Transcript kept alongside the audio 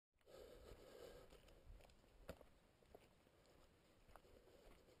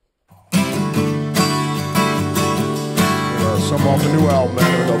off the new album, man.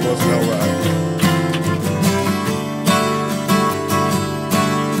 Here we go, Blessed Hell Ride.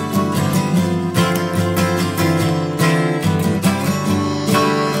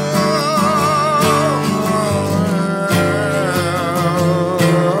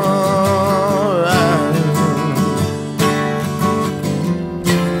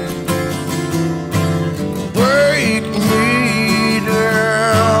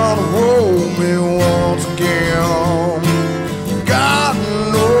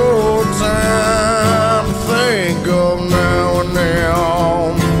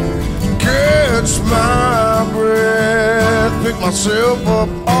 Myself up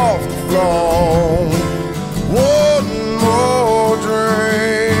off the floor. One more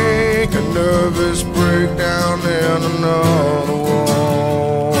drink, a nervous breakdown and another one.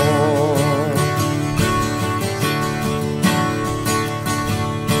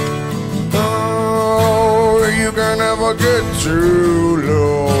 Oh, you can never get too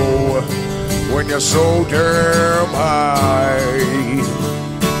low when you're so damn high.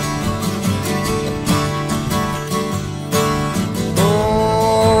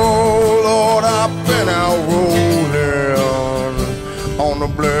 The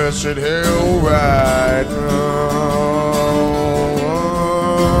blessed hell right now.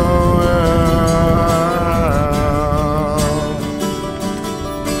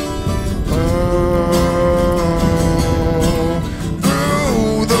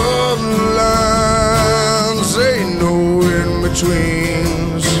 Through the lines, ain't no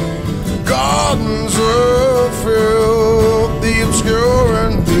in-betweens. Gardens of filth, the obscure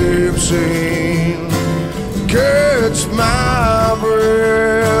and the obscene. Catch my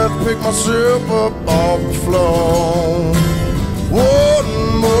breath, pick myself up off the floor. One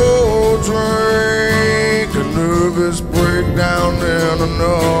more drink, a nervous breakdown and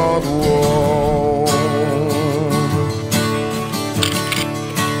another one.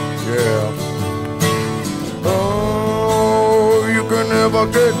 Yeah. Oh, you can never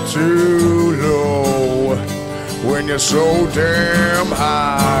get too low when you're so damn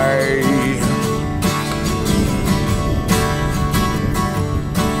high.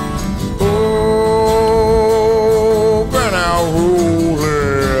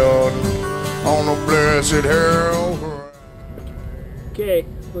 Blessed hell. Okay,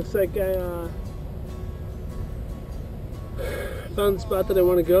 looks like I found the spot that I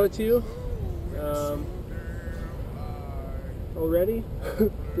want to go to already. A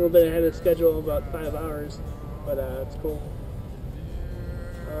little bit ahead of schedule, about 5 hours, but it's cool.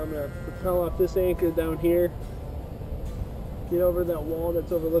 I'm gonna propel off this anchor down here, get over that wall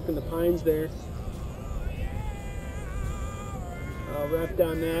that's overlooking the pines there. I'll wrap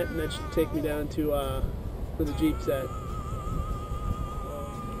down that, and that should take me down to where the Jeep's at.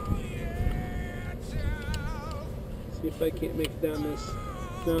 See if I can't make it down this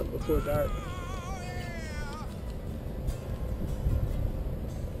mountain before dark.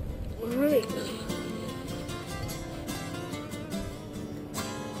 Alright.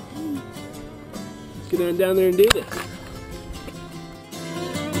 Let's get on down there and do this.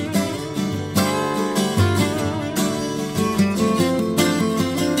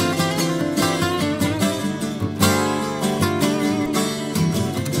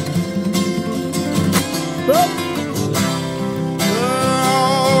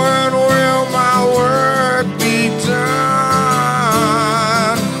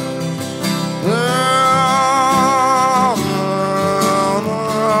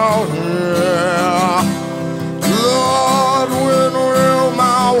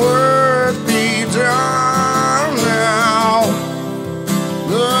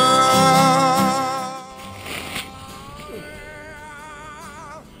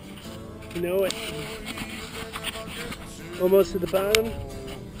 You know it. Almost to the bottom.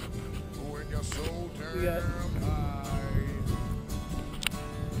 We got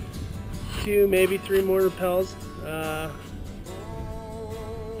 2, maybe 3 more rappels.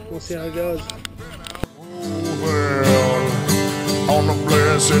 We'll see how it goes. On the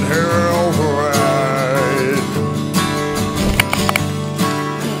blessed hell ride,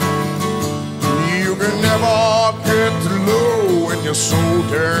 you can never get too low when you're so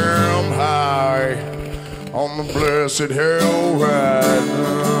damn high. On the blessed hell ride.